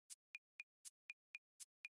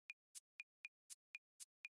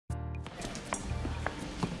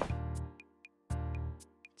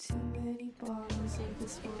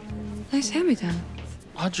Nice hand-me-down.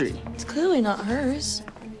 Audrey. It's clearly not hers.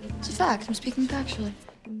 It's a fact. I'm speaking factually.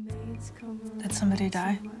 Did somebody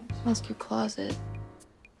die? Ask your closet.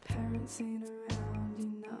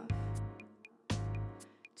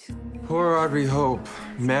 Poor Audrey Hope,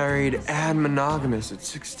 married and monogamous at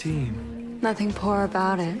 16. Nothing poor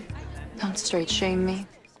about it. Don't straight shame me.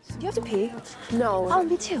 Do you have to pee? No. Oh,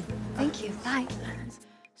 me too. Thank you. Bye.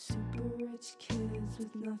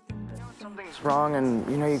 Something's wrong and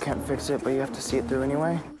you know you can't fix it, but you have to see it through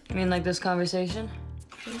anyway. You mean like this conversation?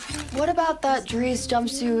 What about that Dries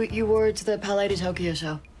jumpsuit you wore to the Palais de Tokyo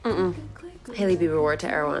show? Hailey Bieber wore it to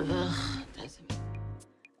Erewhon.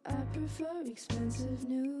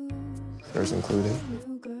 Hers included.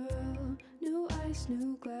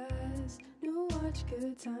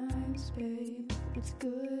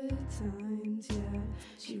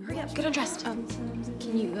 Hurry up, get undressed.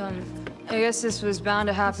 Can you, I guess this was bound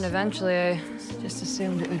to happen eventually. I just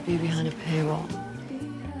assumed it would be behind a paywall.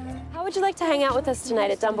 How would you like to hang out with us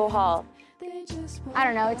tonight at Dumbo Hall? I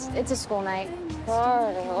don't know, it's a school night.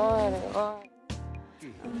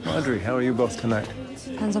 Audrey, how are you both tonight?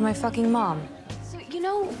 Depends on my fucking mom. So, you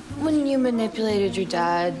know, when you manipulated your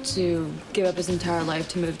dad to give up his entire life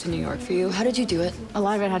to move to New York for you, how did you do it? A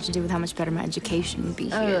lot of it had to do with how much better my education would be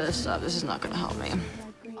here. Stop, this is not gonna help me.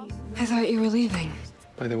 I thought you were leaving.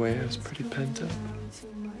 By the way, I was pretty pent up.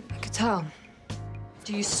 I could tell.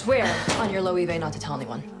 Do you swear on your low eBay not to tell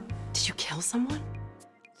anyone? Did you kill someone?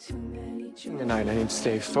 Tonight, I need to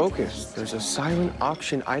stay focused. There's a silent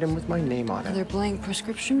auction item with my name on Are it. there blank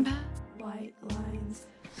prescription pads?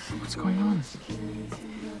 What's going on?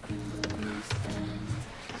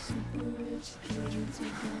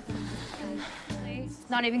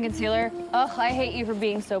 Not even concealer? Ugh, I hate you for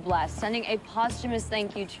being so blessed. Sending a posthumous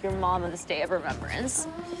thank you to your mom on this day of remembrance.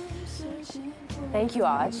 Thank you,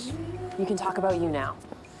 Audrey. You can talk about you now.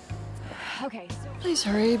 Okay, so Please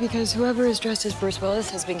hurry, because whoever is dressed as Bruce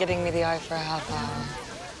Willis has been giving me the eye for a half hour.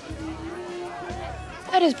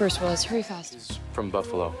 That is Bruce Willis. Hurry fast. From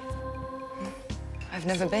Buffalo. I've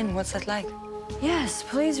never been. What's that like? yes,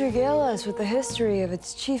 please regale us with the history of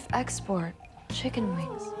its chief export, chicken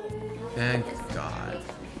wings. Thank God.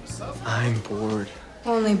 I'm bored.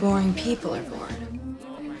 Only boring people are bored.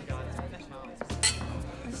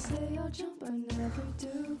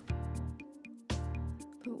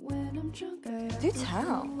 Do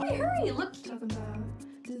tell. Hey, hurry! Look.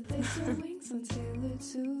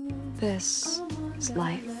 This is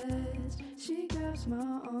life.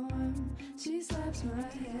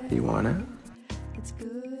 You want it?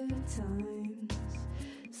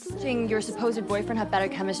 Watching your supposed boyfriend have better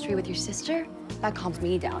chemistry with your sister? That calms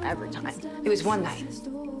me down every time. It was one night.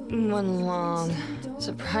 One long,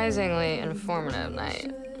 surprisingly informative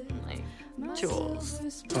night. Like,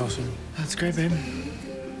 jewels. Awesome. That's great, babe.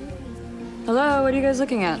 Hello, what are you guys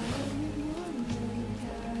looking at?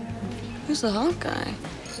 Who's the hot guy?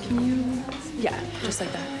 Yeah, just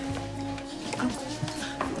like that. Oh.